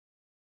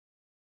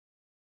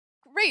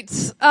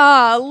Great.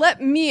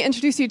 Let me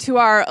introduce you to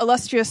our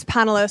illustrious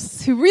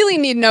panelists who really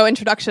need no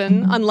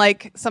introduction,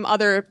 unlike some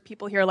other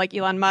people here like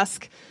Elon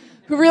Musk,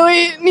 who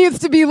really needs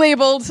to be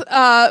labeled.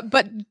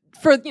 But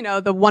for,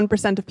 the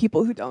 1% of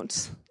people who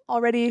don't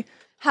already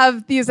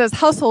have these as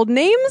household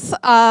names,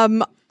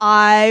 it's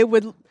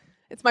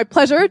my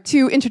pleasure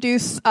to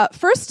introduce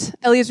first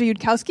Eliezer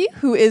Yudkowsky,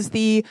 who is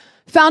the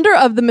founder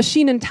of the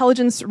Machine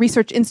Intelligence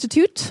Research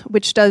Institute,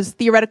 which does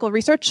theoretical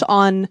research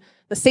on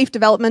the safe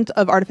development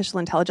of artificial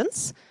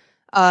intelligence.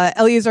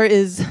 Eliezer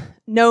is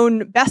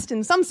known best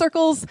in some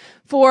circles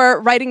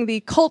for writing the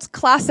cult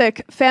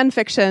classic fan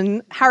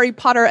fiction, Harry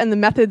Potter and the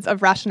Methods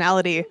of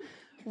Rationality,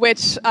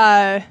 which,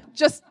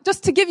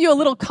 just to give you a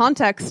little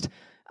context,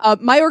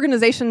 my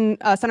organization,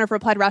 Center for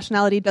Applied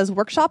Rationality, does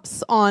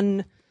workshops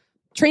on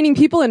training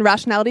people in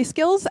rationality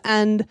skills,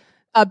 and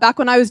back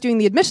when I was doing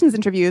the admissions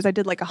interviews, I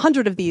did like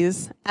 100 of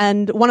these,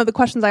 and one of the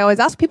questions I always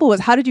asked people was,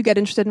 how did you get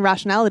interested in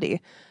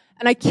rationality?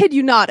 And I kid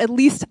you not, at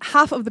least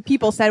half of the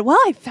people said, well,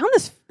 I found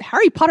this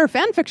Harry Potter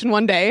fan fiction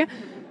one day,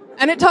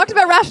 and it talked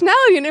about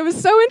rationality, and it was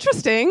so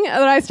interesting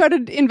that I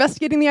started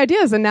investigating the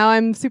ideas, and now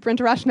I'm super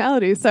into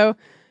rationality. So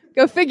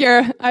go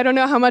figure. I don't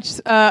know how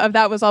much of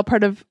that was all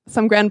part of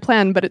some grand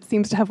plan, but it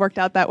seems to have worked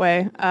out that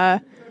way.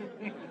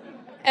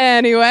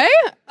 Anyway,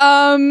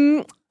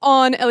 on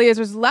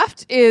Eliezer's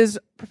left is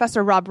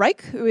Professor Rob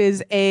Reich, who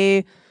is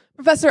a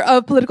professor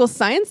of political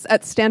science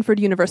at Stanford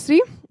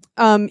University.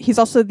 He's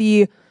also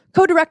the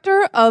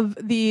co-director of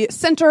the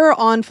Center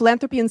on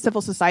Philanthropy and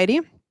Civil Society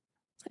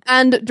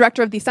and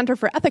director of the Center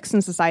for Ethics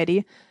in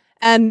Society.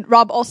 And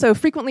Rob also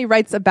frequently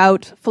writes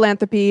about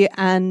philanthropy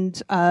and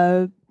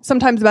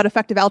sometimes about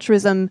effective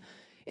altruism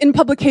in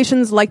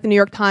publications like the New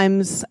York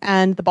Times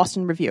and the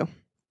Boston Review.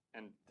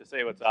 And to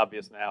say what's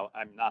obvious now,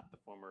 I'm not the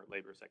former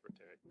labor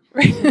secretary.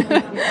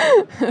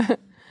 Right.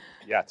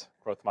 Yet,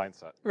 growth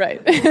mindset.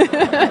 Right.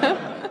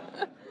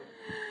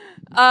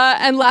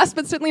 And last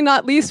but certainly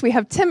not least, we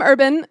have Tim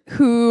Urban,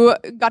 who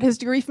got his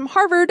degree from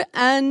Harvard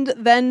and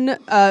then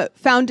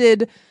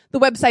founded the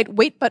website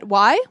Wait But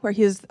Why, where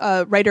he is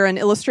a writer and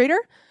illustrator.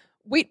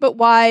 Wait But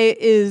Why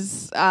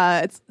is,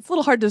 it's a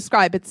little hard to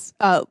describe. It's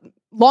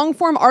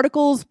long-form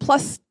articles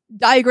plus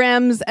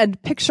diagrams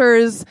and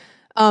pictures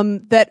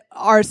that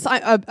are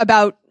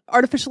about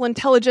artificial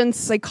intelligence,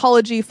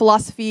 psychology,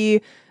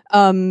 philosophy,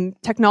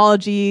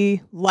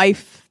 technology,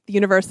 life, the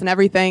universe, and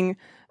everything.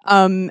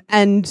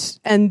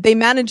 And they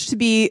manage to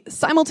be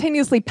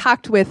simultaneously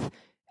packed with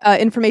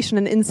information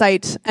and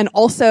insight, and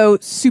also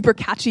super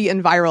catchy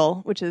and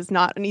viral, which is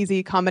not an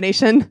easy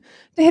combination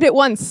to hit at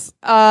once.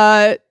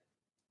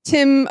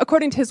 Tim,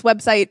 according to his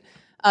website,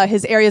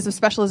 his areas of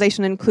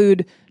specialization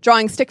include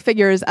drawing stick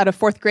figures at a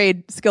 4th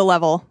grade skill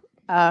level,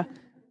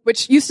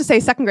 which used to say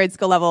 2nd grade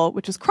skill level,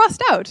 which was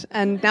crossed out,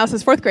 and now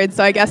says 4th grade,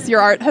 so I guess your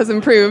art has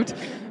improved,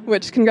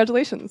 which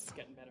congratulations. It's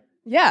getting better.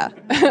 Yeah.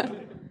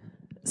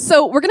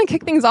 So we're going to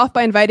kick things off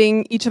by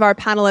inviting each of our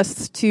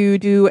panelists to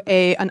do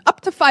an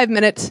up to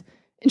 5-minute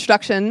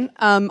introduction,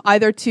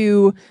 either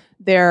to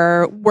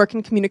their work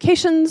in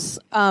communications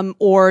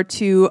or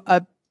to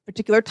a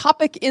particular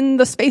topic in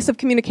the space of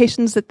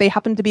communications that they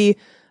happen to be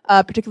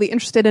particularly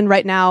interested in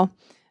right now.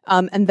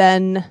 And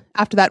then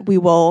after that, we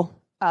will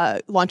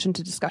launch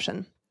into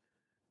discussion.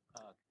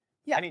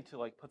 Yeah. I need to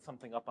put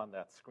something up on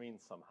that screen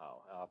somehow,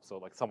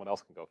 so someone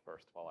else can go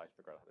first while I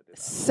figure out how to do that.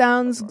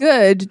 Sounds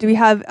good. Do we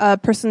have a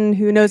person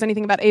who knows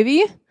anything about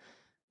AV?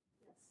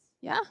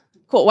 Yeah?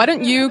 Cool. Why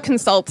don't you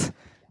consult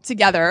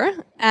together?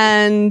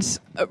 And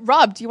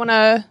Rob, do you want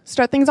to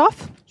start things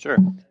off? Sure.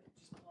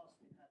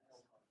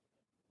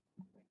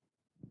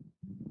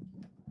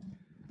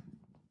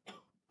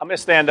 I'm going to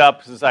stand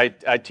up since I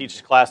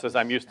teach classes.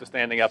 I'm used to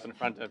standing up in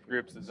front of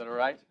groups. Is that all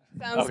right?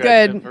 Sounds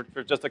good.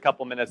 For just a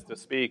couple minutes to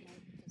speak.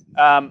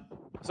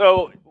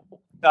 So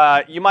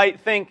you might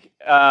think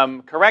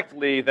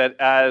correctly that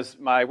as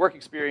my work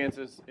experience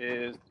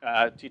is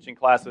teaching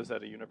classes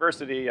at a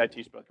university, I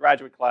teach both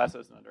graduate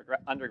classes and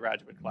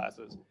undergraduate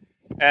classes.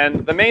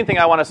 And the main thing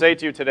I want to say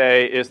to you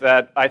today is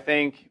that I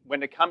think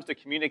when it comes to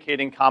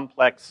communicating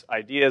complex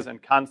ideas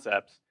and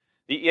concepts,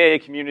 the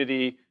EAA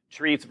community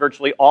treats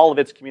virtually all of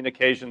its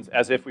communications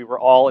as if we were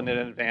all in an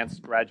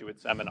advanced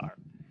graduate seminar,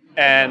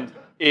 and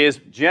is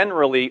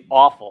generally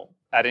awful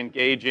at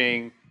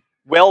engaging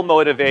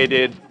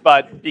well-motivated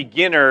but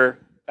beginner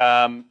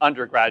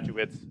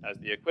undergraduates as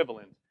the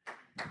equivalent.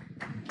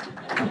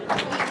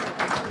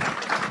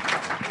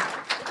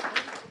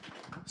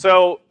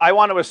 So I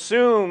want to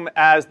assume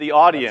as the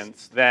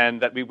audience then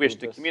that we wish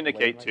to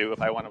communicate to,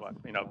 if I want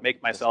to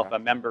make myself a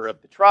member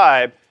of the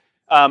tribe,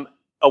 a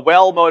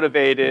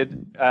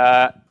well-motivated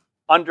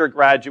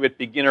undergraduate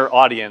beginner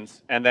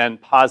audience, and then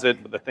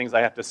posit the things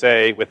I have to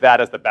say with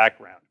that as the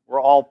background. We're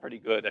all pretty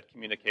good at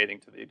communicating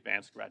to the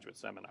advanced graduate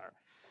seminar.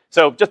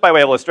 So just by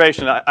way of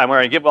illustration, I'm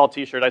wearing a GiveWell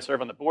t-shirt. I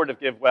serve on the board of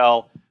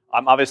GiveWell.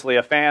 I'm obviously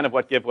a fan of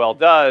what GiveWell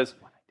does,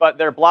 but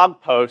their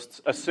blog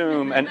posts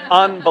assume an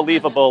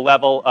unbelievable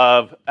level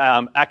of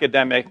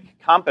academic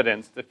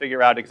competence to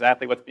figure out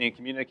exactly what's being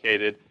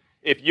communicated.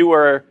 If you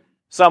were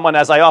someone,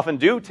 as I often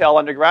do tell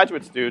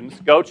undergraduate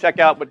students, go check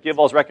out what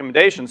GiveWell's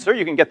recommendations. Sure,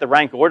 you can get the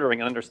rank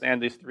ordering and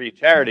understand these 3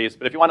 charities,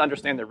 but if you want to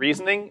understand the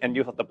reasoning, and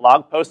you thought the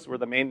blog posts were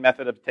the main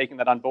method of taking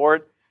that on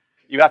board,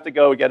 you have to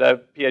go get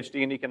a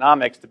PhD in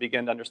economics to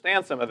begin to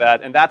understand some of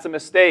that, and that's a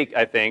mistake,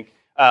 I think,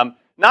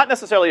 not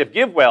necessarily of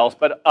GiveWell's,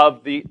 but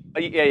of the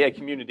EAA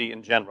community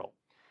in general.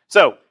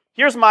 So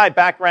here's my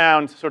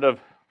background sort of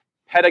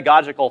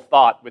pedagogical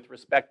thought with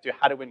respect to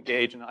how to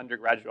engage an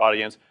undergraduate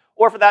audience,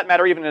 or for that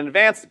matter, even an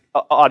advanced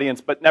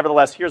audience, but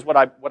nevertheless, here's what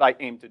I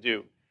aim to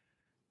do.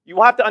 You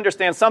have to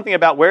understand something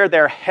about where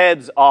their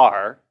heads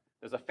are.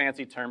 There's a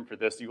fancy term for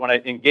this. You want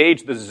to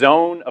engage the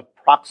zone of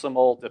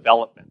proximal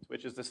development,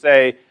 which is to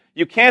say,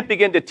 you can't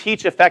begin to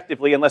teach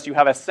effectively unless you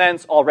have a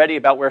sense already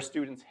about where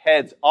students'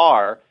 heads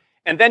are.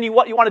 And then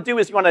what you want to do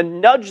is you want to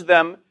nudge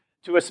them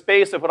to a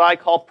space of what I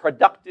call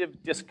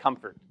productive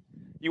discomfort.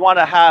 You want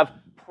to have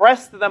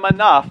pressed them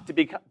enough to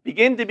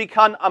begin to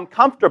become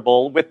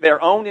uncomfortable with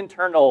their own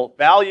internal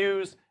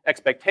values,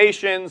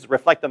 expectations,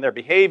 reflect on their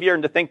behavior,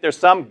 and to think there's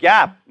some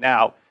gap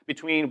now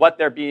between what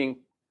they're being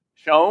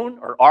shown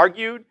or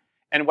argued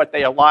and what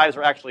their lives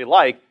are actually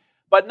like,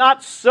 but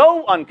not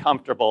so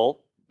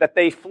uncomfortable that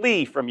they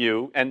flee from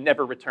you and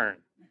never return.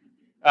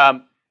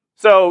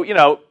 So, you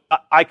know,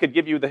 I could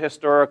give you the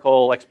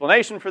historical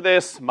explanation for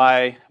this.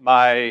 My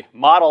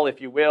model,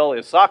 if you will,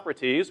 is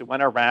Socrates, who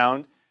went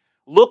around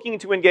looking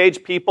to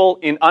engage people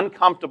in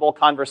uncomfortable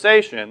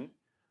conversation.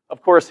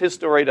 Of course, his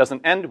story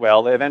doesn't end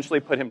well. They eventually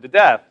put him to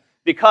death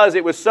because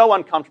it was so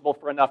uncomfortable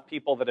for enough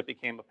people that it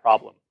became a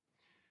problem.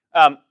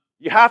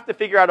 You have to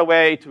figure out a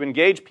way to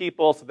engage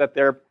people so that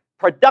they're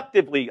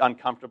productively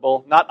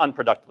uncomfortable, not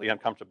unproductively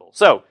uncomfortable.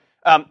 So,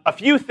 a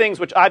few things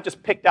which I've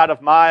just picked out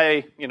of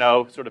my,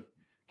 sort of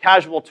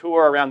casual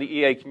tour around the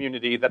EA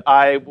community that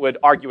I would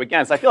argue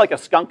against. I feel like a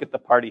skunk at the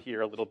party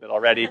here a little bit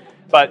already,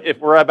 but if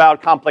we're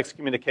about complex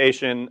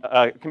communication,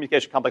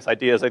 complex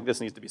ideas, I think this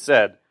needs to be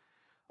said.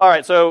 All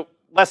right, so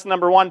lesson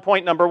number 1,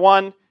 point number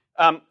 1,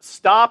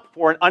 stop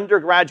for an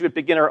undergraduate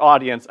beginner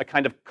audience a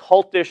kind of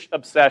cultish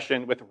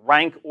obsession with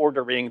rank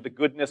ordering the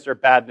goodness or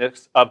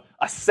badness of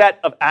a set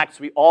of acts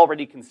we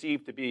already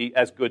conceive to be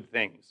as good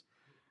things.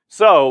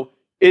 So,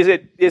 is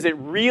it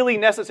really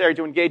necessary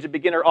to engage a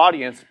beginner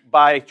audience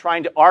by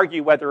trying to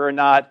argue whether or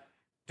not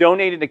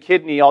donating a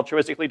kidney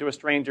altruistically to a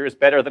stranger is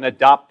better than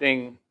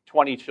adopting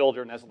 20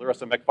 children, as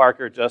Larissa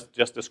McFarker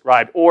just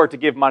described, or to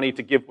give money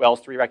to GiveWell's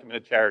 3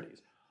 recommended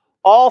charities?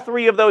 All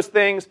 3 of those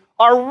things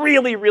are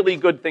really, really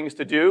good things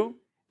to do,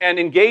 and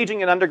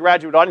engaging an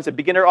undergraduate audience, a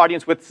beginner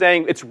audience, with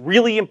saying it's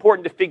really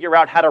important to figure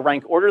out how to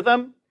rank order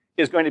them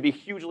is going to be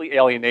hugely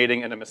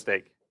alienating and a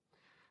mistake.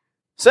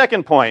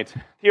 Second point,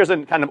 here's a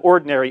kind of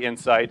ordinary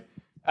insight.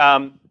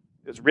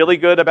 It's really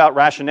good about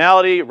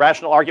rationality.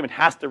 Rational argument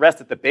has to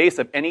rest at the base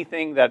of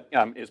anything that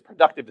is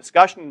productive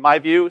discussion, in my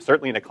view,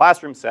 certainly in a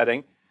classroom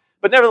setting.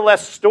 But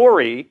nevertheless,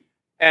 story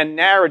and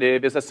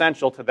narrative is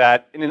essential to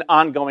that in an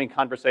ongoing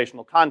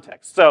conversational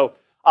context. So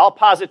I'll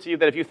posit to you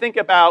that if you think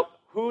about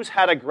who's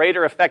had a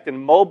greater effect in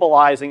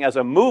mobilizing as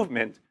a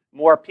movement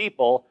more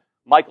people,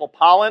 Michael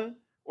Pollan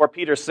or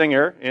Peter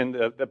Singer in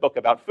the book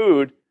about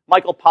food,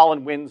 Michael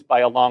Pollan wins by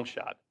a long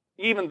shot,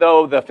 even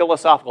though the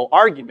philosophical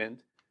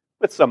argument,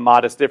 with some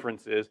modest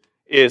differences,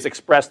 is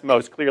expressed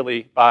most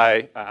clearly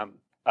by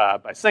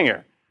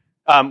Singer.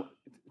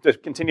 To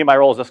continue my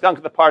role as a skunk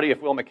at the party,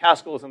 if Will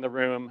MacAskill is in the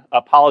room,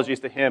 apologies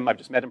to him. I've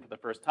just met him for the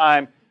first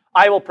time.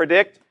 I will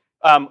predict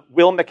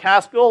Will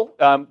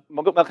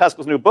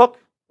MacAskill's new book,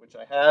 which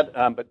I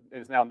had, but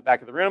is now in the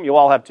back of the room. You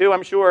all have too,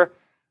 I'm sure,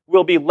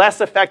 will be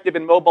less effective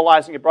in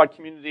mobilizing a broad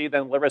community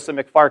than Larissa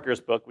McFarker's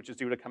book, which is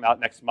due to come out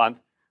next month.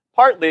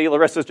 Partly,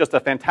 Larissa's just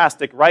a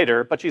fantastic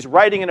writer, but she's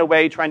writing in a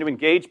way trying to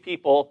engage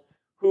people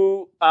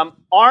who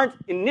aren't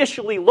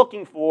initially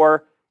looking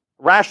for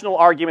rational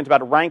arguments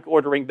about rank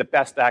ordering the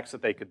best acts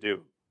that they could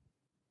do.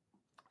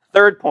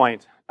 Third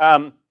point,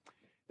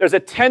 there's a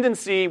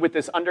tendency with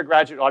this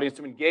undergraduate audience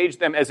to engage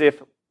them as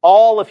if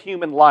all of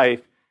human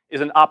life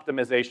is an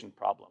optimization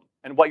problem.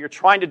 And what you're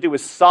trying to do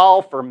is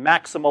solve for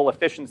maximal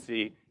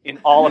efficiency in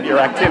all of your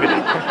activity.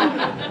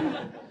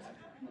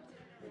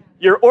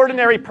 Your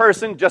ordinary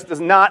person just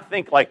does not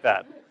think like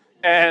that.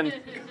 And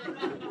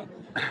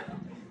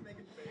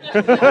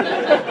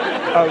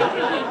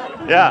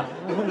yeah.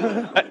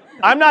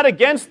 I'm not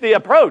against the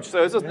approach,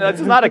 so this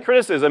is not a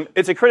criticism.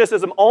 It's a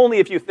criticism only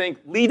if you think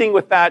leading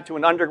with that to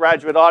an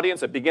undergraduate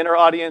audience, a beginner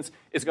audience,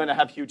 is going to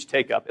have huge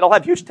take-up. It'll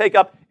have huge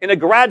take-up in a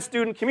grad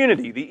student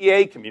community, the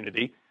EA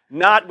community,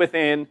 not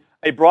within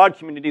a broad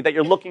community that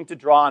you're looking to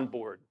draw on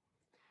board.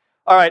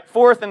 All right,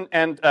 fourth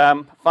and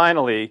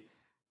finally,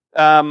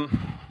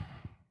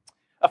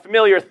 a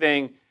familiar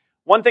thing.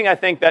 One thing I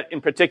think that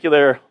in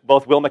particular,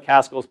 both Will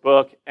MacAskill's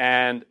book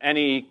and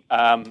any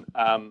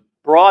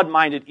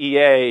broad-minded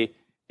EA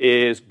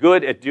is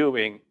good at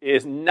doing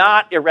is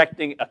not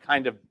erecting a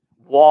kind of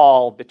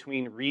wall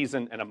between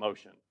reason and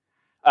emotion.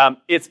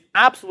 It's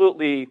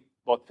absolutely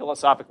both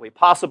philosophically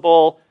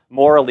possible,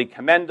 morally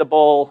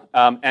commendable,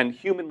 and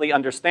humanly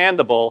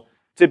understandable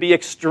to be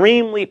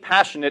extremely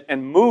passionate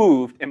and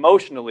moved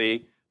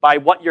emotionally by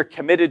what you're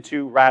committed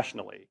to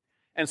rationally.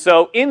 And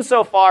so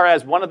insofar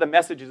as one of the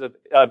messages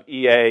of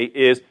EA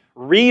is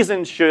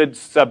reason should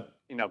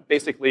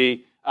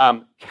basically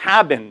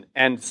cabin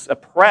and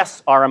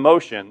suppress our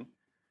emotion,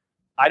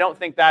 I don't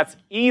think that's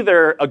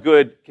either a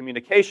good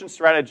communication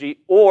strategy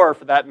or,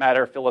 for that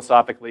matter,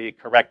 philosophically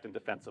correct and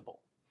defensible.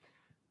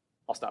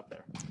 I'll stop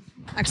there.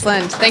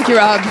 Excellent. Thank you,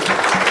 Rob.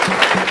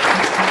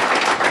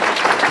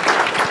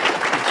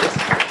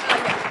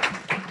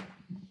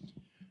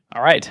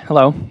 All right.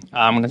 Hello.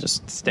 I'm going to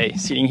just stay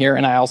sitting here,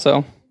 and I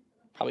also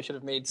probably should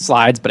have made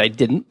slides, but I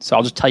didn't, so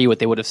I'll just tell you what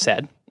they would have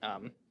said.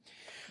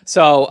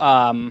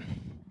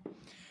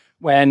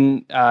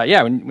 When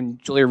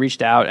Julia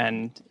reached out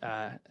and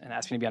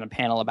asked me to be on a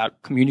panel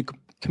about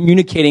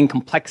communicating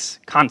complex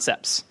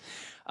concepts,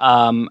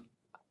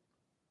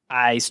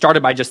 I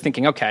started by just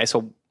thinking, okay,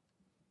 so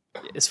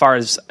as far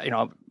as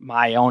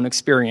my own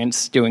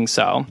experience doing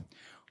so,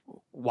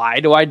 why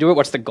do I do it?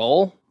 What's the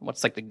goal?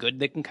 What's like the good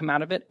that can come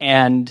out of it?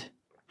 And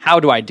how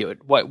do I do it?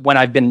 When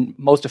I've been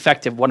most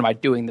effective, what am I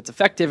doing that's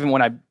effective? And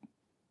when I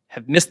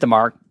have missed the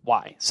mark,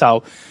 why?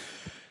 So,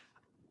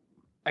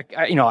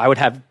 I would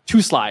have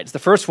two slides. The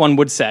first one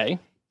would say,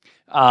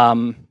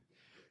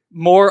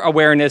 more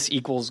awareness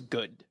equals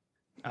good.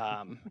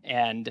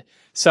 And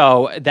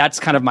so that's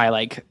kind of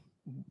my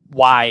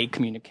why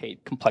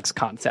communicate complex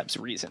concepts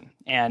reason.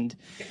 And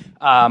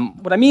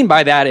what I mean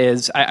by that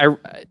is I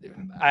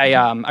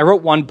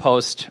wrote one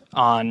post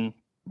on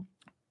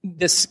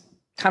this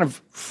kind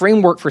of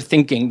framework for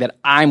thinking that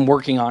I'm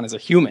working on as a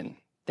human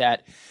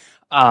that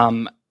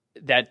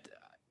that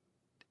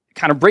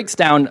kind of breaks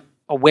down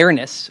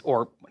awareness,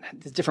 or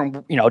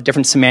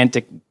different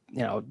semantic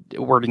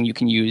wording you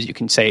can use. You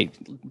can say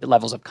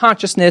levels of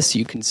consciousness.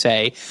 You can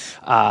say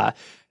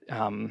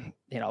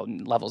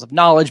levels of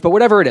knowledge, but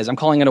whatever it is, I'm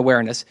calling it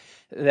awareness.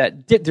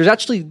 That there's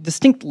actually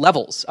distinct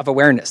levels of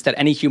awareness that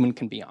any human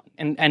can be on.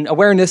 And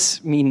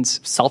awareness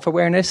means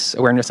self-awareness,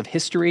 awareness of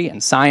history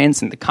and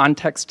science and the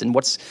context and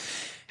what's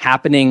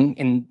happening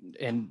in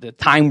the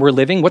time we're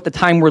living, what the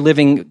time we're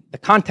living, the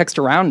context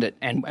around it,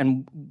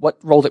 and what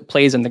role it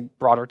plays in the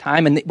broader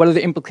time, and what are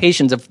the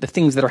implications of the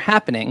things that are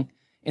happening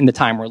in the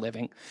time we're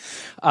living.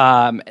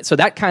 So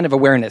that kind of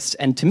awareness.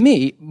 And to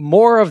me,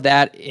 more of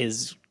that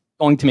is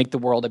going to make the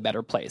world a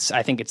better place.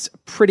 I think it's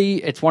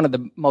one of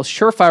the most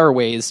surefire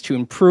ways to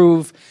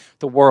improve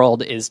the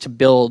world is to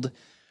build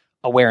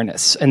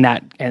awareness in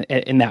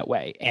that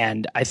way.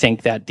 And I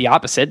think that the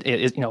opposite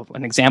is,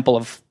 an example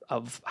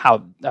of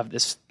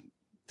this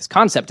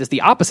concept is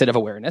the opposite of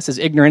awareness is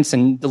ignorance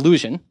and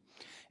delusion.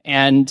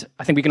 And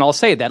I think we can all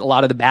say that a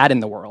lot of the bad in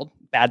the world,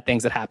 bad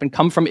things that happen,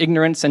 come from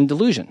ignorance and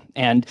delusion.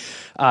 And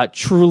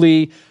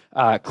truly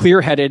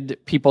clear-headed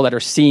people that are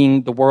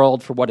seeing the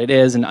world for what it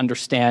is and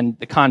understand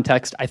the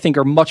context, I think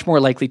are much more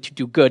likely to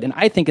do good. And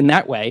I think in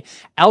that way,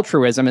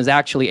 altruism is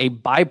actually a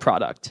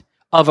byproduct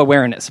of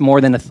awareness more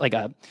than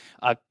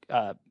a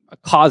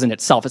cause in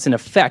itself. It's an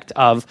effect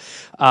of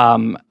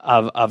an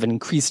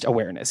increased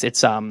awareness.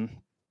 It's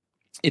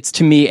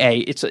to me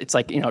it's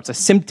a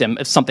symptom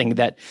of something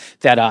that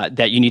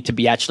you need to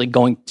be actually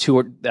going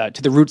to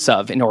the roots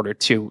of in order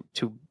to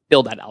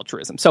build that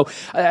altruism. So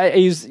I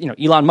use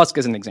Elon Musk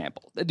as an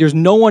example. There's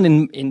no one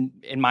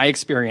in my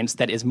experience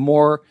that is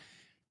more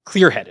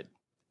clear-headed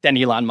than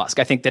Elon Musk.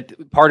 I think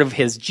that part of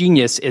his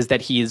genius is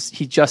that he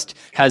just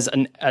has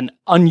an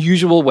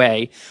unusual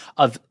way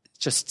of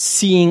just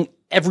seeing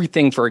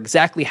everything for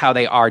exactly how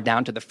they are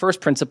down to the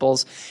first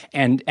principles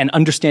and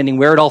understanding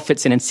where it all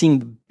fits in and seeing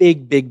the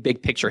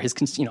big picture. If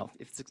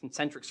it's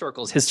concentric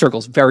circles, his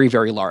circle's very,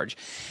 very large.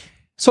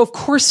 So of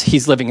course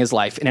he's living his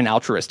life in an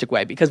altruistic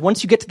way, because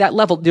once you get to that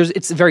level,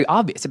 it's very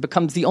obvious. It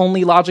becomes the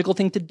only logical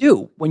thing to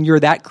do when you're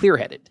that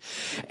clear-headed.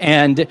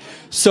 And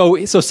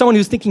so someone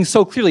who's thinking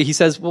so clearly, he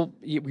says, well,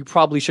 we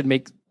probably should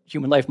make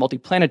human life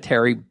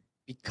multiplanetary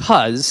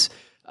because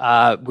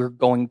we're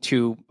going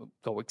to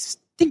go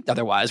extinct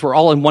otherwise. We're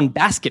all in one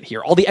basket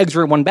here. All the eggs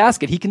are in one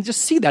basket. He can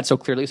just see that so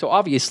clearly. So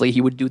obviously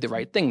he would do the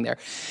right thing there.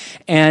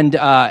 And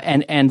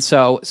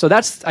so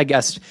that's, I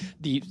guess,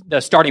 the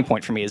starting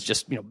point for me is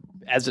just,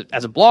 as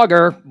a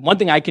blogger, one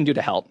thing I can do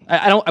to help.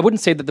 I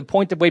wouldn't say that the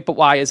point of Wait But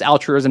Why is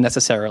altruism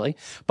necessarily,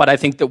 but I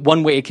think that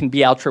one way it can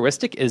be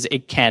altruistic is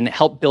it can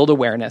help build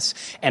awareness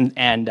and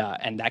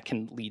that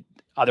can lead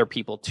other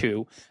people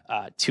to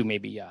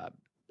maybe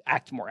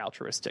act more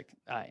altruistic.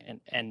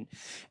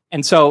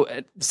 And so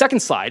the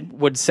second slide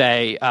would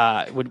say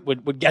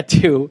would get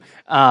to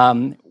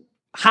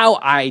how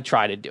I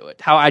try to do it,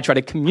 how I try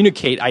to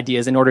communicate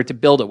ideas in order to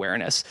build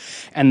awareness.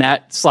 And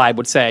that slide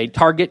would say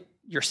target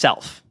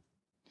yourself.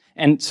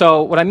 And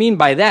so what I mean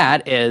by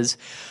that is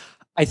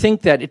I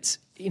think that it's,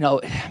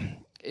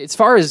 as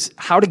far as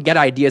how to get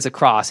ideas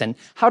across and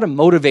how to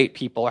motivate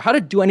people or how to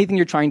do anything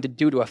you're trying to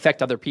do to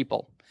affect other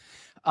people,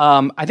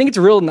 I think it's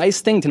a real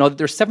nice thing to know that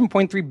there's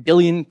 7.3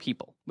 billion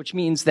people, which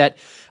means that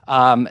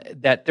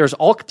that there's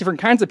all different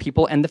kinds of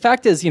people. And the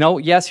fact is,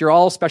 yes, you're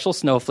all special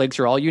snowflakes,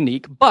 you're all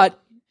unique,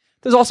 but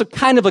there's also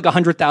kind of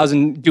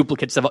 100,000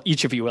 duplicates of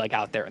each of you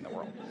out there in the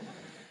world.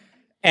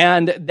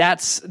 And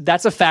that's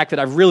a fact that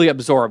I've really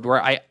absorbed,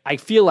 where I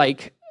feel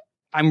like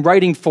I'm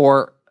writing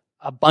for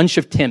a bunch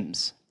of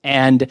Tims.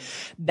 And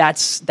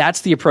that's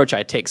the approach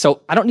I take.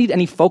 So I don't need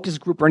any focus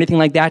group or anything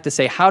like that to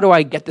say, how do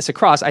I get this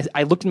across?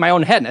 I looked in my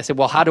own head and I said,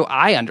 well, how do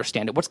I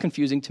understand it? What's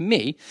confusing to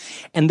me?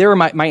 And there are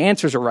my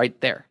answers are right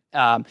there.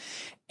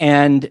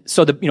 And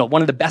so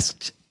one of the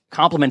best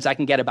compliments I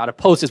can get about a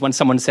post is when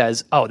someone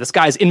says, oh, this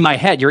guy's in my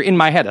head. You're in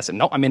my head. I said,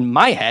 no, I'm in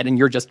my head and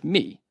you're just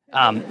me.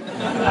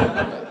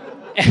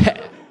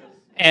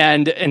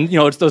 And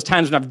it's those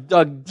times when I've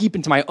dug deep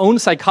into my own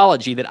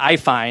psychology that I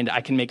find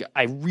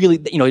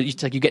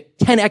it's like you get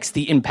 10x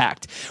the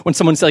impact when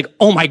someone's like,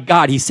 oh my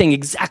God, he's saying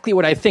exactly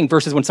what I think,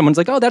 versus when someone's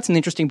like, oh, that's an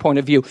interesting point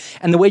of view.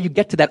 And the way you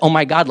get to that oh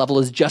my God level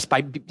is just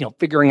by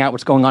figuring out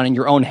what's going on in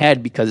your own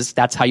head, because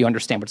that's how you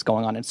understand what's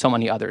going on in so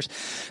many others.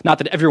 Not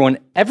that everyone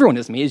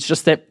is me. It's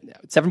just that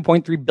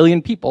 7.3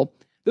 billion people,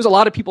 there's a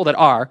lot of people that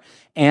are,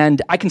 and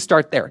I can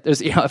start there.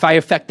 If I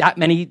affect that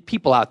many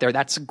people out there,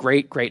 that's a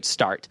great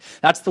start.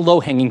 That's the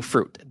low-hanging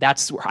fruit.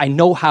 That's where I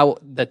know how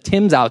the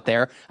Tims out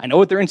there, I know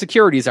what their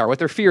insecurities are, what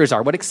their fears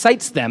are, what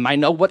excites them. I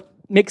know what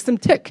makes them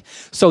tick.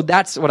 So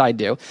that's what I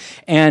do.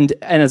 And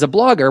as a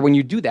blogger, when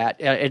you do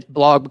that,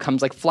 blog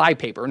becomes like fly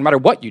paper, no matter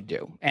what you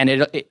do.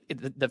 And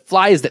the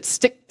flies that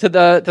stick to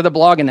the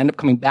blog and end up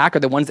coming back are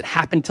the ones that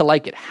happen to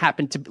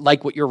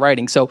like what you're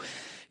writing. So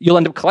you'll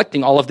end up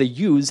collecting all of the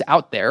yous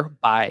out there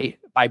by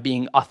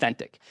being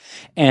authentic.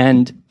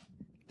 And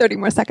 30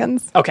 more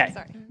seconds. Okay.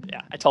 Sorry.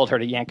 Yeah, I told her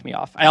to yank me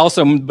off. I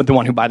also am the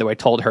one who, by the way,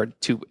 told her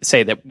to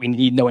say that we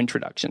need no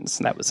introductions.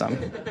 That was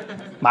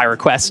my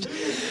request.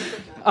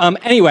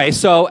 Anyway,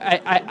 so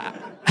I've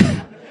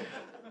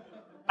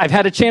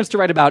had a chance to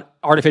write about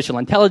artificial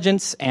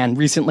intelligence, and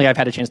recently I've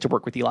had a chance to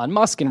work with Elon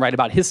Musk and write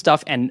about his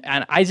stuff, and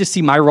I just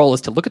see my role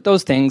is to look at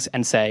those things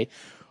and say,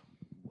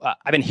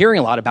 I've been hearing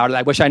a lot about it.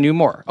 I wish I knew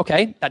more.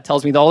 Okay, that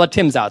tells me that all the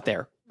Tims out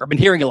there have been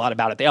hearing a lot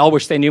about it. They all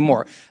wish they knew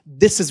more.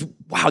 This is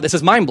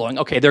mind-blowing.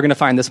 Okay, they're going to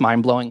find this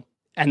mind-blowing,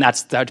 and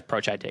that's the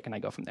approach I take, and I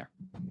go from there.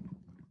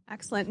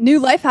 Excellent. New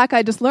life hack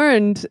I just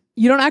learned.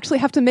 You don't actually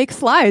have to make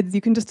slides. You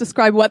can just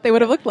describe what they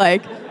would have looked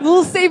like. It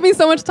will save me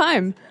so much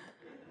time.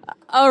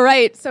 All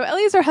right, so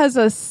Eliezer has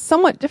a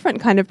somewhat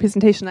different kind of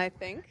presentation, I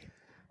think.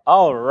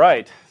 All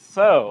right,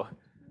 so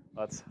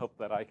let's hope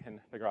that I can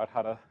figure out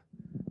how to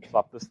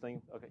swap this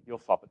thing. Okay, you'll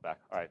swap it back.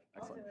 All right,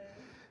 excellent.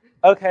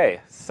 Okay,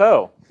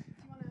 so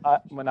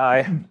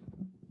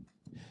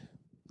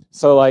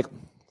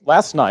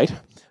last night,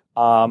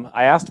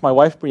 I asked my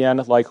wife Brienne,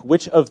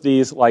 which of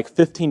these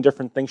 15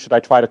 different things should I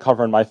try to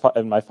cover in my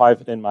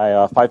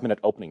 5-minute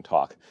opening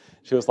talk.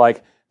 She was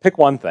like, pick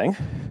one thing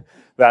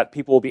that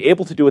people will be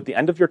able to do at the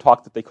end of your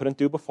talk that they couldn't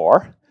do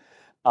before,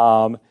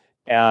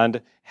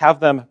 and have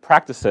them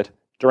practice it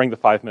during the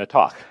 5-minute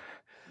talk.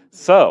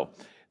 So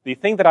the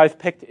thing that I've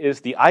picked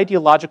is the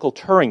ideological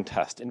Turing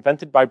test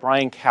invented by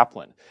Bryan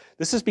Caplan.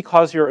 This is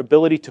because your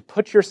ability to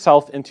put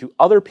yourself into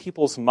other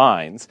people's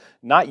minds,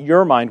 not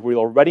your mind where you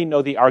already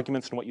know the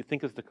arguments and what you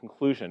think is the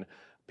conclusion,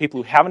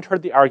 people who haven't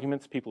heard the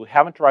arguments, people who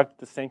haven't arrived at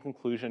the same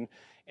conclusion,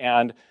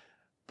 and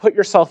put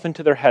yourself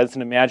into their heads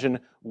and imagine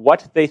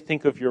what they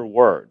think of your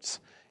words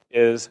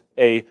is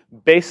a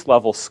base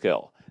level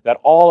skill that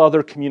all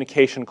other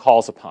communication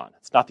calls upon.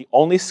 It's not the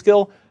only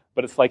skill,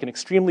 but it's like an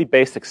extremely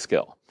basic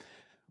skill.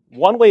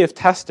 One way of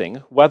testing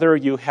whether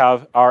you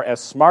are as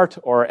smart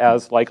or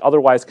as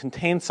otherwise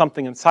contain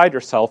something inside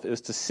yourself is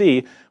to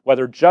see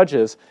whether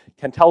judges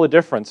can tell the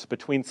difference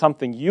between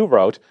something you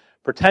wrote,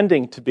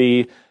 pretending to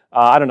be,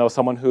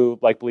 someone who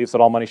believes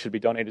that all money should be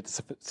donated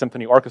to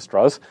symphony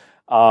orchestras,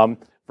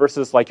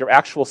 versus your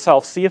actual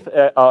self. See if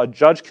a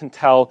judge can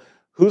tell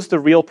who's the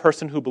real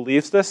person who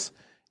believes this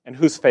and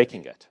who's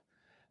faking it.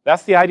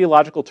 That's the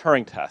ideological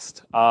Turing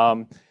test.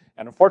 And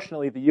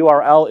unfortunately, the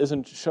URL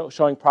isn't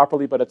showing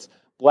properly, but it's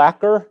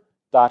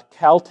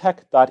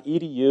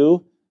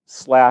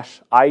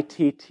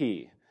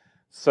blacker.caltech.edu/ITT.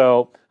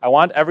 So I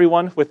want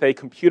everyone with a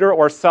computer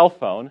or cell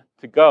phone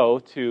to go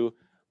to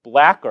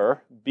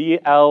Blacker,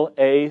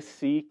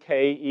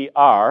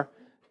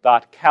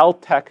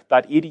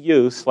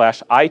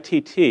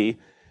 BLACKER.caltech.edu/ITT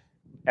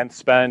and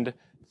spend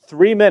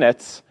 3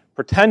 minutes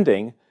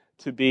pretending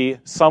to be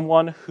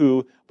someone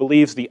who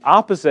believes the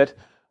opposite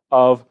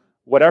of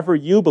whatever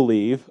you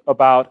believe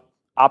about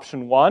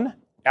option 1,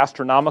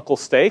 astronomical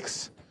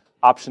stakes,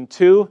 option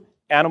 2,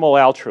 animal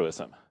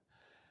altruism.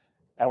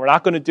 And we're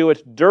not going to do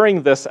it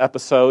during this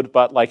episode,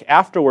 but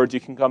afterwards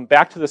you can come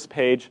back to this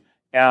page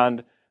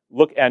and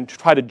look and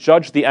try to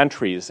judge the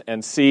entries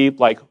and see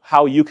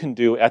how you can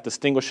do at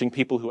distinguishing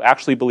people who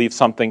actually believe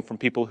something from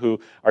people who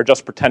are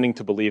just pretending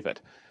to believe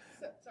it.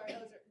 Sorry,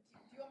 Eliezer,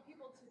 do you want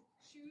people to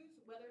choose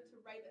whether to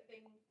write a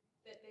thing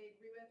that they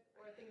agree with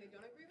or a thing they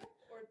don't agree with?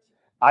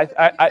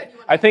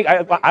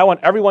 I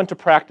want everyone to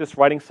practice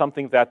writing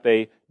something that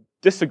they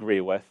disagree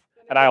with,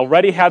 and I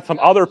already had some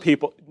other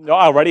people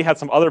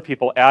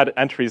add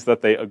entries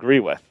that they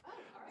agree with.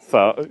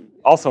 So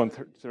also,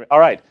 all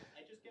right.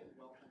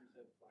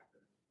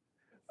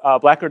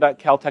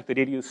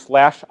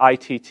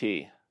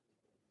 Blacker.caltech.edu/ITT.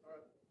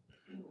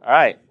 All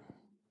right.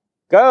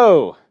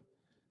 Go!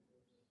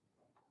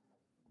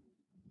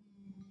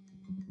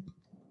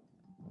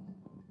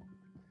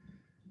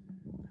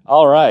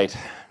 All right,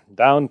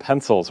 down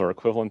pencils or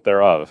equivalent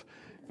thereof.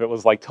 If it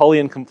was like totally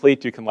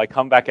incomplete, you can like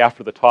come back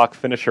after the talk,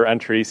 finish your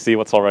entry, see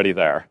what's already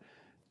there,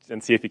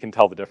 and see if you can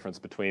tell the difference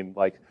between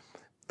like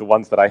the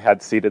ones that I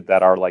had seated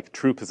that are like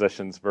true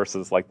positions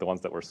versus like the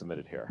ones that were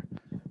submitted here.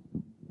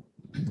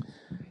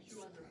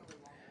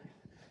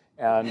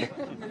 And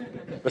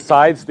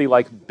besides the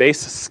like base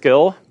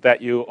skill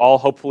that you all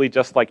hopefully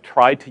just like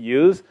tried to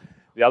use,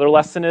 the other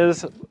lesson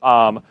is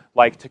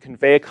like to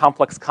convey a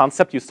complex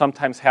concept, you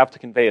sometimes have to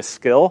convey a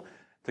skill.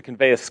 To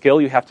convey a skill,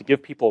 you have to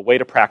give people a way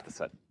to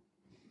practice it.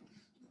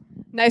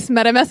 Nice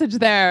meta message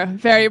there.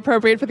 Very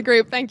appropriate for the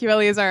group. Thank you,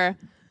 Eliezer.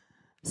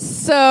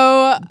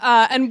 So,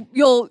 and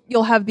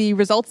you'll have the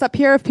results up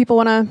here if people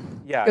want to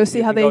go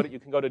see how they... You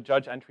can go to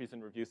judge entries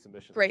and review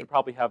submissions. Great. You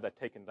probably have that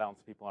taken down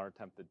so people aren't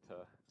tempted to...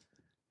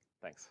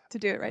 Thanks. To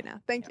do it right now.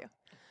 Thank you.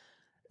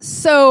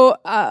 So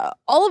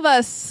all of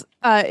us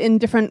in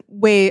different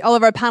ways, all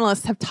of our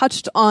panelists have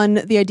touched on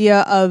the idea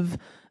of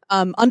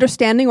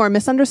understanding or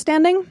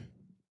misunderstanding.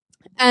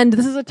 And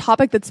this is a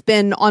topic that's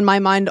been on my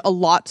mind a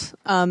lot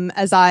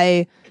as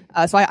I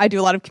do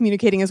a lot of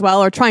communicating as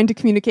well, or trying to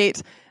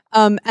communicate.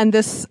 And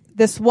this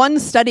one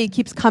study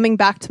keeps coming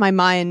back to my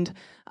mind.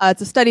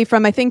 It's a study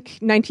from, I think,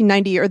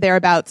 1990 or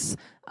thereabouts.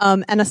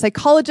 And a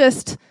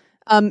psychologist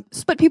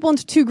split people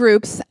into two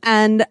groups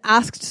and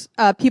asked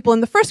people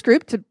in the first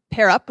group to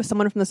pair up with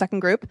someone from the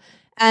second group.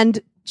 And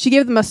she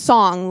gave them a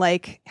song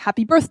like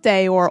Happy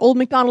Birthday or Old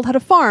MacDonald Had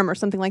a Farm or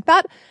something like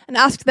that, and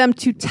asked them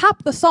to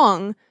tap the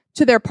song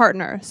to their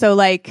partner. So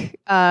like,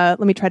 let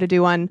me try to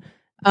do one.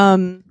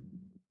 I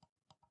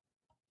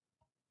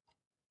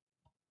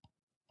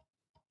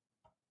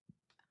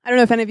don't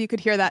know if any of you could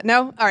hear that.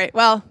 No? All right.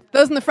 Well,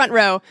 those in the front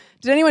row.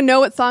 Did anyone know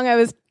what song I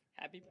was...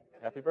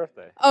 Happy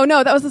birthday. Oh,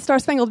 no, that was the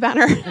Star-Spangled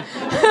Banner.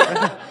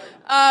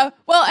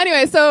 Well,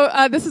 anyway, so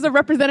this is a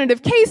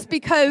representative case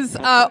because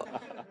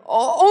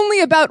only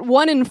about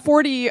 1 in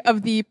 40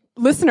 of the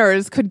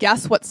listeners could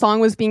guess what song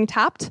was being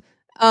tapped.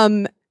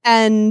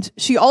 And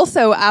she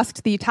also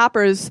asked the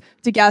tappers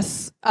to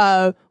guess,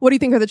 what do you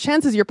think are the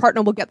chances your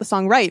partner will get the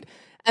song right?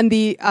 And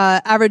the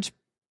average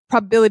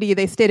probability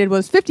they stated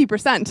was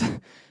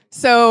 50%.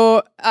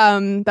 So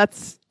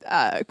that's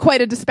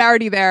quite a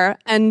disparity there.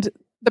 And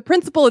the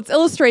principle it's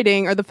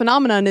illustrating, or the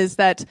phenomenon, is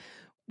that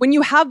when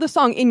you have the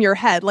song in your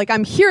head, like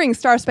I'm hearing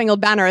Star Spangled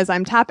Banner as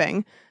I'm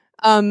tapping,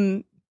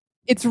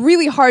 it's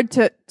really hard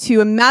to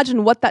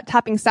imagine what that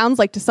tapping sounds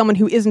like to someone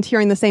who isn't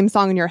hearing the same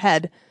song in your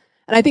head.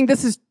 And I think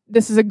this is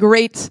a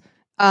great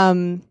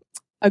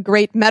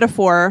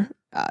metaphor.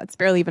 It's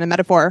barely even a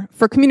metaphor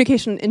for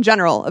communication in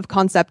general of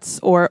concepts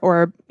or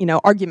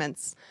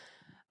arguments.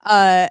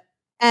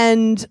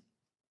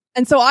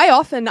 And so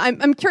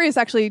I'm curious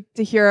actually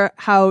to hear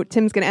how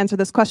Tim's going to answer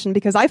this question,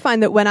 because I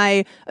find that when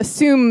I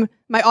assume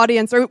my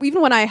audience, or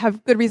even when I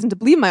have good reason to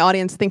believe my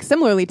audience thinks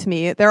similarly to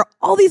me, there are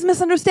all these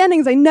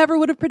misunderstandings I never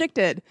would have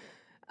predicted.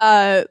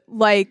 Plenty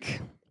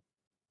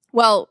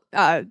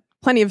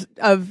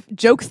of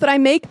jokes that I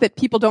make that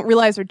people don't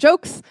realize are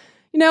jokes.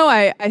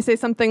 I say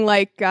something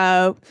like,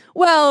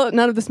 well,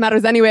 none of this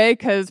matters anyway,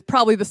 because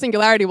probably the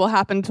singularity will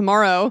happen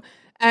tomorrow.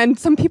 And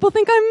some people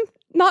think I'm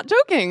not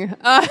joking. Or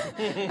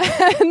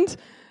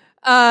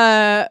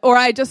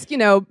I just,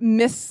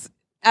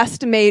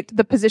 misestimate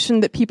the position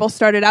that people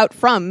started out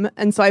from.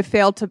 And so I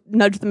failed to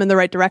nudge them in the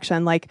right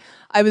direction. Like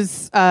I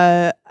was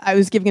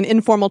giving an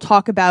informal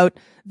talk about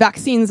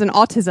vaccines and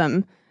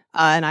autism.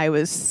 And I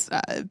was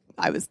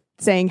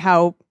saying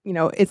how,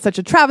 it's such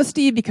a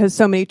travesty because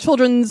so many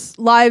children's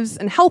lives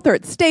and health are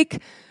at stake.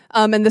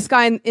 And this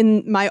guy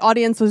in my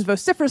audience was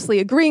vociferously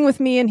agreeing with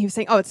me, and he was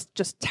saying, "Oh, it's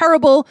just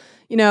terrible,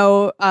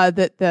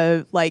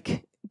 the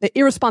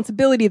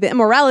irresponsibility, the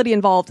immorality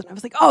involved." And I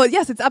was like, "Oh,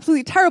 yes, it's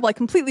absolutely terrible. I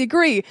completely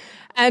agree."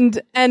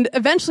 And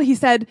eventually he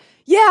said,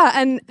 "Yeah,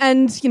 and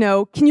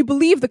can you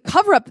believe the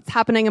cover-up that's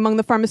happening among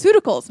the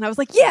pharmaceuticals?" And I was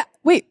like, "Yeah,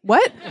 wait,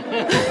 what?"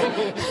 And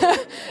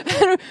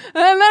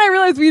then I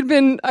realized we'd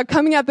been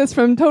coming at this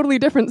from totally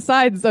different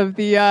sides of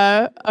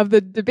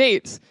the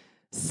debate.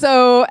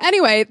 So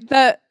anyway,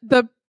 the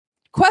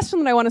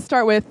question that I want to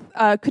start with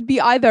could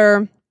be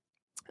either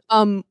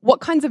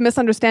what kinds of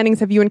misunderstandings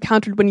have you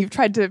encountered when you've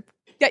tried to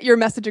get your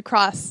message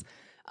across,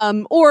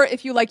 or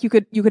if you like, you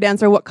could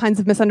answer what kinds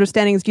of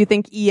misunderstandings do you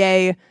think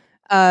EA,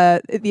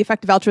 the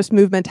effective altruist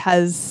movement,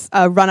 has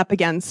run up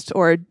against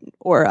or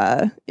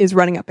is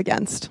running up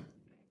against.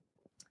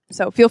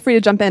 So feel free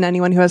to jump in,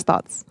 anyone who has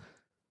thoughts.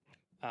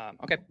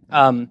 Okay.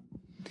 I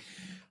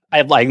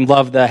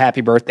love the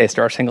Happy Birthday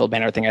Star Spangled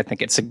Banner thing. I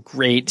think it's a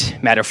great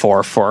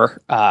metaphor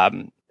for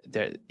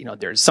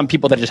there's some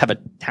people that just have a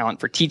talent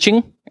for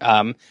teaching.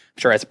 I'm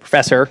sure as a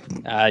professor,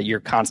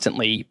 you're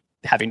constantly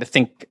having to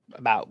think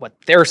about what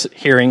they're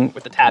hearing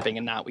with the tapping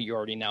and not what you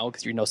already know,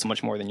 because you know so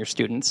much more than your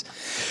students.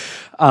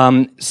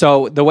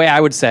 So the way I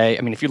would say,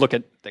 if you look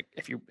at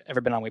if you've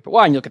ever been on Wait But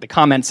Why and you look at the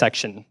comment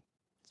section,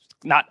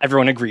 not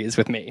everyone agrees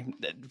with me,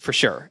 for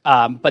sure.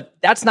 But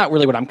that's not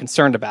really what I'm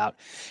concerned about.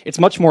 It's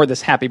much more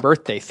this happy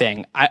birthday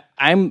thing. I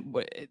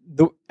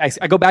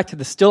go back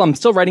to I'm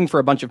still writing for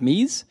a bunch of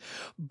me's,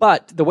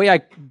 but the way I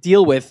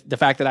deal with the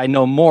fact that I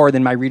know more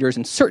than my readers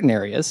in certain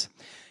areas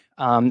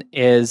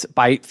is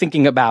by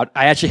thinking about,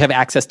 I actually have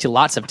access to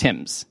lots of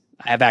Tims.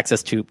 I have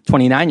access to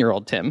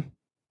 29-year-old Tim,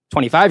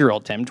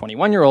 25-year-old Tim,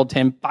 21-year-old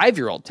Tim,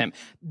 5-year-old Tim.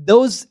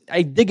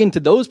 I dig into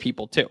those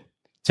people too.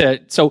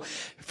 So,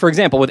 for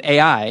example, with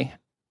AI,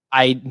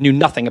 I knew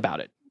nothing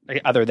about it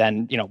other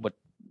than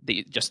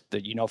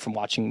from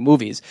watching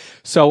movies.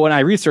 So when I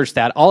researched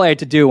that, all I had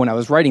to do when I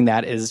was writing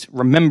that is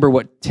remember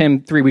what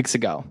Tim 3 weeks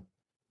ago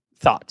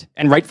thought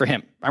and write for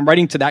him. I'm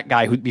writing to that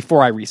guy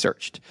before I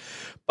researched.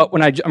 But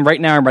when I'm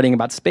writing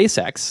about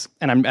SpaceX,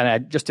 and I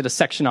just did a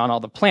section on all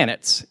the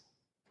planets,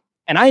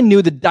 and I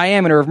knew the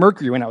diameter of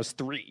Mercury when I was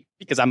 3.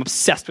 Because I'm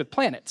obsessed with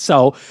planets.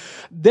 So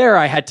there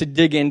I had to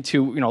dig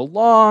into, a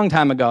long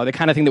time ago, the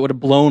kind of thing that would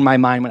have blown my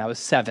mind when I was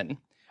 7,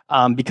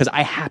 because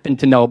I happened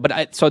to know.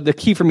 So the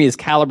key for me is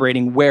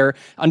calibrating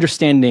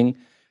understanding,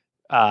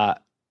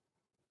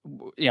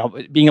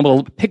 being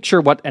able to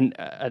picture what an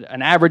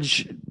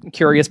average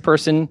curious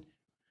person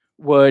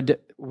where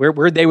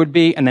they would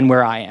be, and then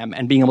where I am,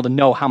 and being able to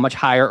know how much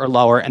higher or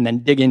lower, and then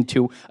dig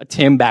into a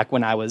Tim back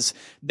when I was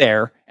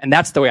there. And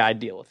that's the way I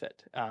deal with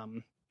it.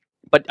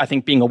 But I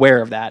think being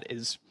aware of that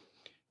is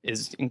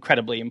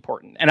incredibly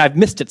important. And I've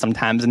missed it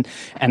sometimes,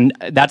 and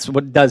that's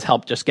what does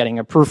help, just getting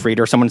a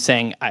proofreader, someone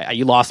saying,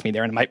 you lost me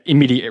there, and my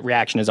immediate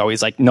reaction is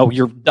always like, no,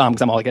 you're dumb,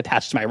 because I'm all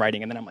attached to my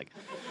writing, and then I'm like,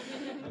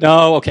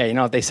 no, okay,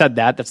 if they said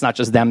that, that's not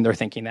just them, they're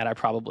thinking that I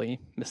probably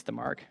missed the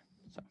mark.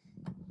 So.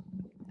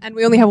 And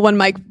we only have one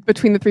mic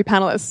between the 3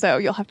 panelists, so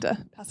you'll have to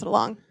pass it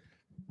along.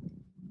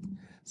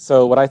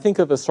 So what I think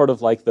of as sort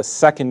of like the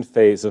second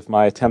phase of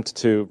my attempt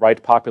to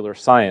write popular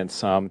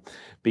science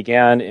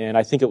began in,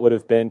 I think it would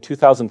have been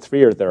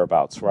 2003 or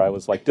thereabouts, where I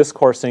was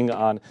discoursing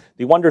on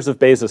the wonders of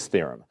Bayes'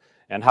 theorem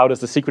and how it is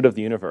the secret of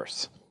the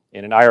universe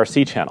in an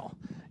IRC channel.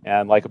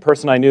 And a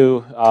person I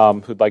knew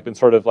who'd been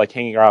sort of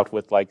hanging out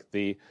with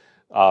the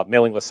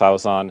mailing list I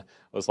was on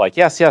was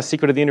yes,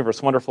 secret of the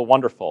universe, wonderful,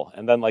 wonderful.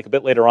 And then a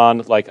bit later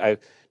on, I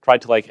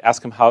tried to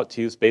ask him how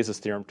to use Bayes'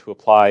 theorem to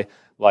apply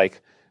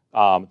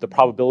the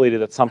probability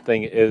that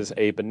something is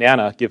a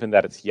banana given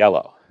that it's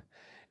yellow.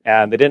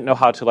 And they didn't know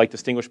how to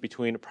distinguish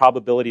between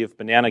probability of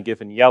banana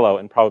given yellow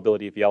and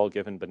probability of yellow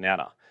given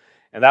banana.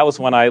 And that was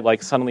when I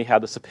suddenly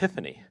had this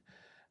epiphany.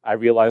 I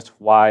realized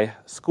why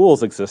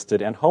schools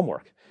existed and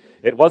homework.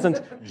 It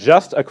wasn't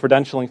just a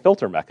credentialing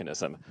filter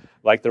mechanism.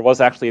 There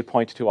was actually a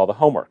point to all the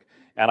homework.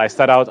 And I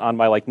set out on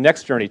my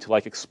next journey to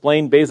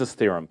explain Bayes'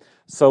 theorem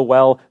so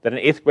well that an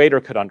 8th grader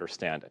could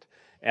understand it,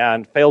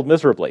 and failed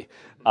miserably.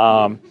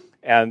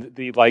 And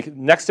the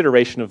next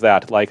iteration of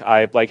that,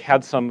 I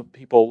had some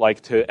people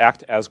to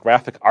act as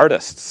graphic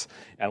artists,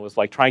 and was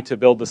trying to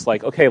build this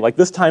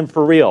this time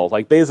for real,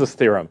 Bayes'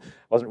 theorem. I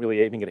wasn't really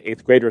aiming at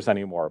 8th graders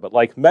anymore, but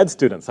med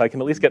students. I can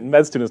at least get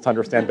med students to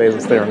understand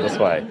Bayes' theorem this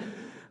way.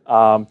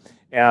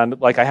 And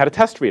I had a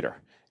test reader,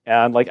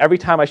 and every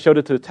time I showed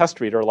it to the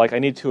test reader, I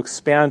needed to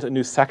expand a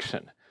new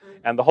section,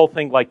 and the whole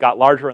thing got larger